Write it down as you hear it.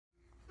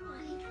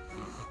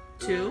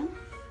2,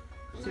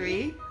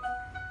 3,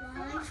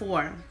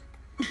 4.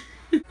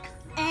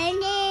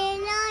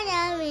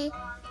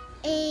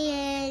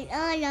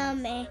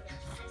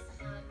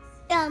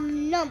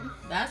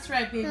 That's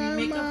right, baby.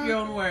 Make up your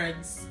own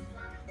words.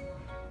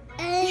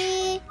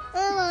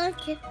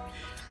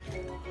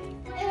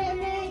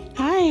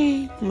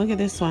 Hi. Look at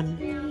this one.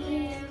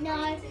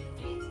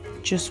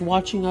 Just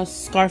watching us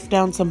scarf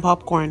down some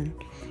popcorn.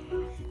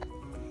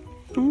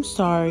 I'm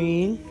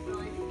sorry.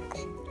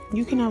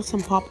 You can have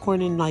some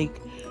popcorn in like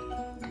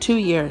 2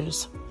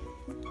 years.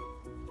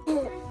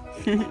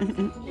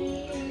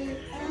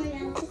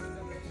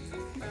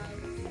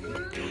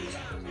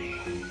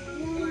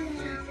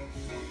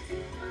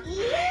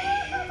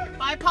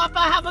 Bye, Papa.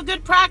 Have a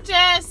good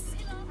practice.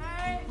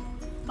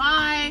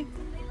 Bye.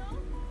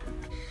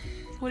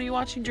 What are you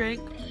watching, Drake?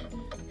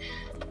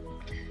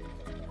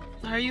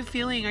 How are you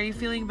feeling? Are you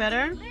feeling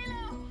better?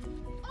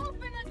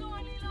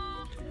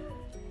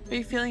 Are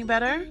you feeling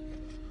better?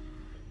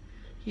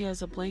 He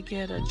has a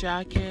blanket, a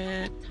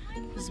jacket,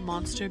 his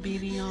monster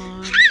beanie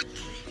on.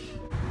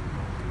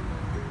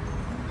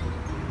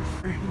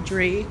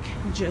 Drake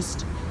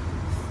just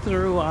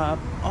threw up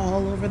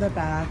all over the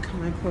back.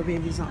 My poor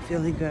baby's not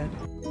feeling good.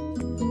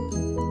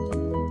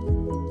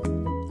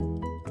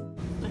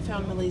 I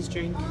found Mili's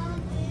drink.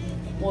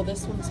 Well,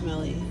 this one's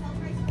Mili.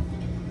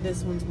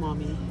 This one's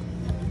Mommy.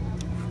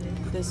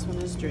 This one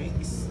is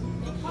Drake's.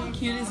 How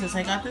cute is this?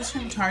 I got this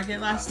from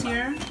Target last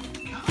year.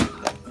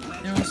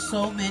 There were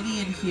so many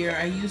in here.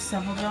 I used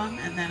some of them,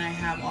 and then I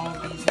have all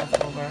of these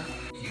left over.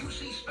 You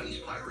see Space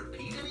Pirate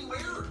Pete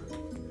anywhere?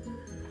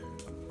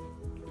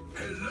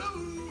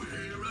 Hello,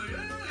 here I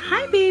am.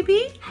 Hi,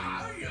 baby.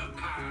 Hiya,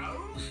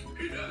 pals.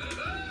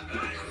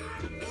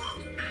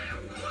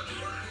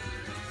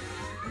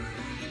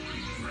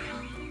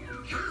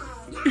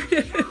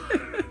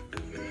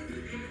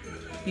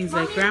 He's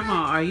like,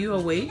 Grandma, are you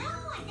awake?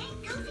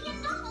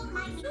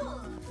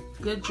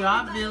 Good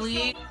job,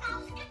 Mili.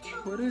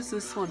 What is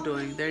this one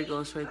doing? There he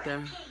goes right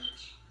there.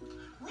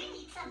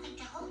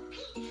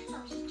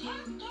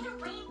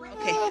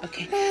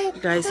 Okay.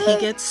 Guys, he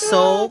gets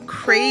so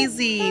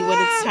crazy when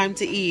it's time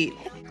to eat.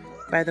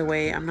 By the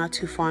way, I'm not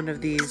too fond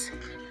of these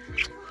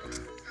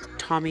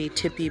Tommy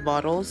Tippy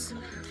bottles.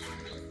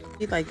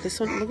 Like this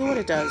one, look at what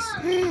it does.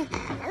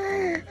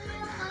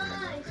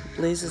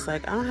 Blaze is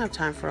like, I don't have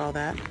time for all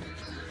that.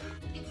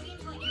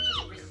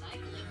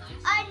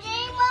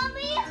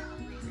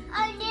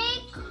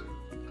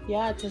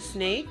 Yeah, it's a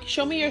snake.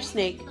 Show me your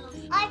snake.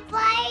 I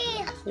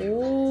play.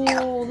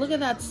 Oh, look at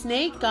that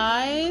snake,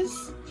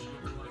 guys.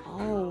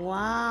 Oh,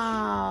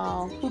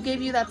 wow. Who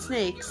gave you that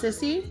snake?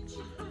 Sissy?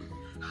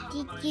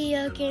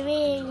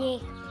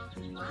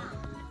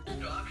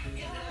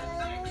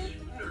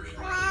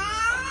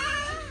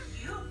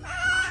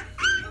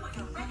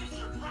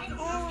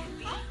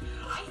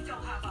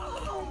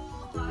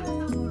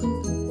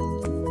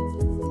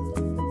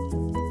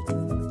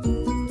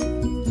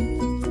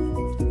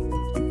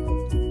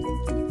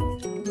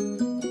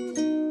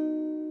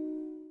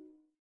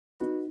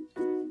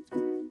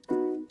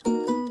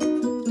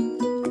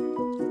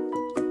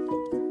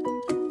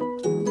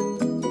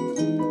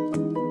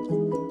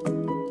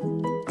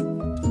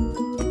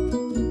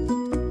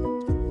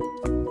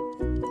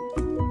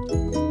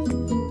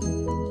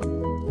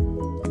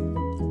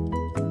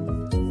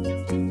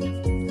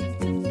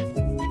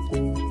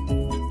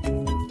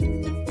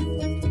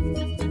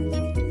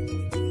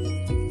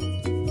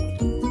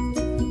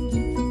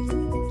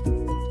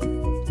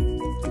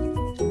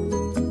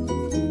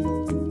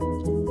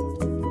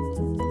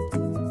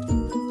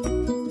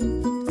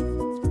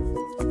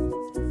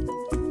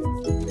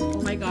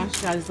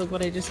 Guys, look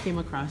what I just came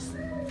across.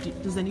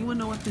 Does anyone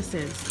know what this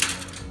is?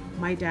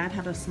 My dad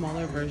had a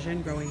smaller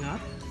version growing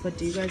up, but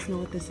do you guys know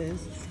what this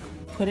is?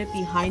 Put it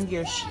behind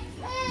your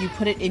you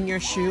put it in your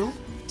shoe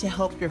to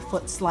help your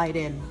foot slide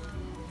in.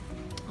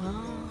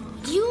 Oh.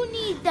 You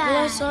need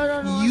that.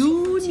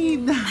 You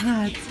need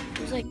that.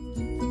 Like...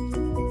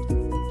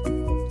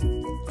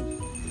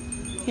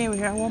 Okay, we're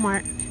here at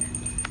Walmart.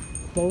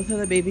 Both of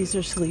the babies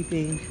are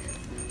sleeping.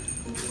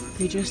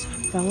 They just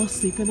fell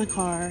asleep in the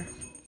car.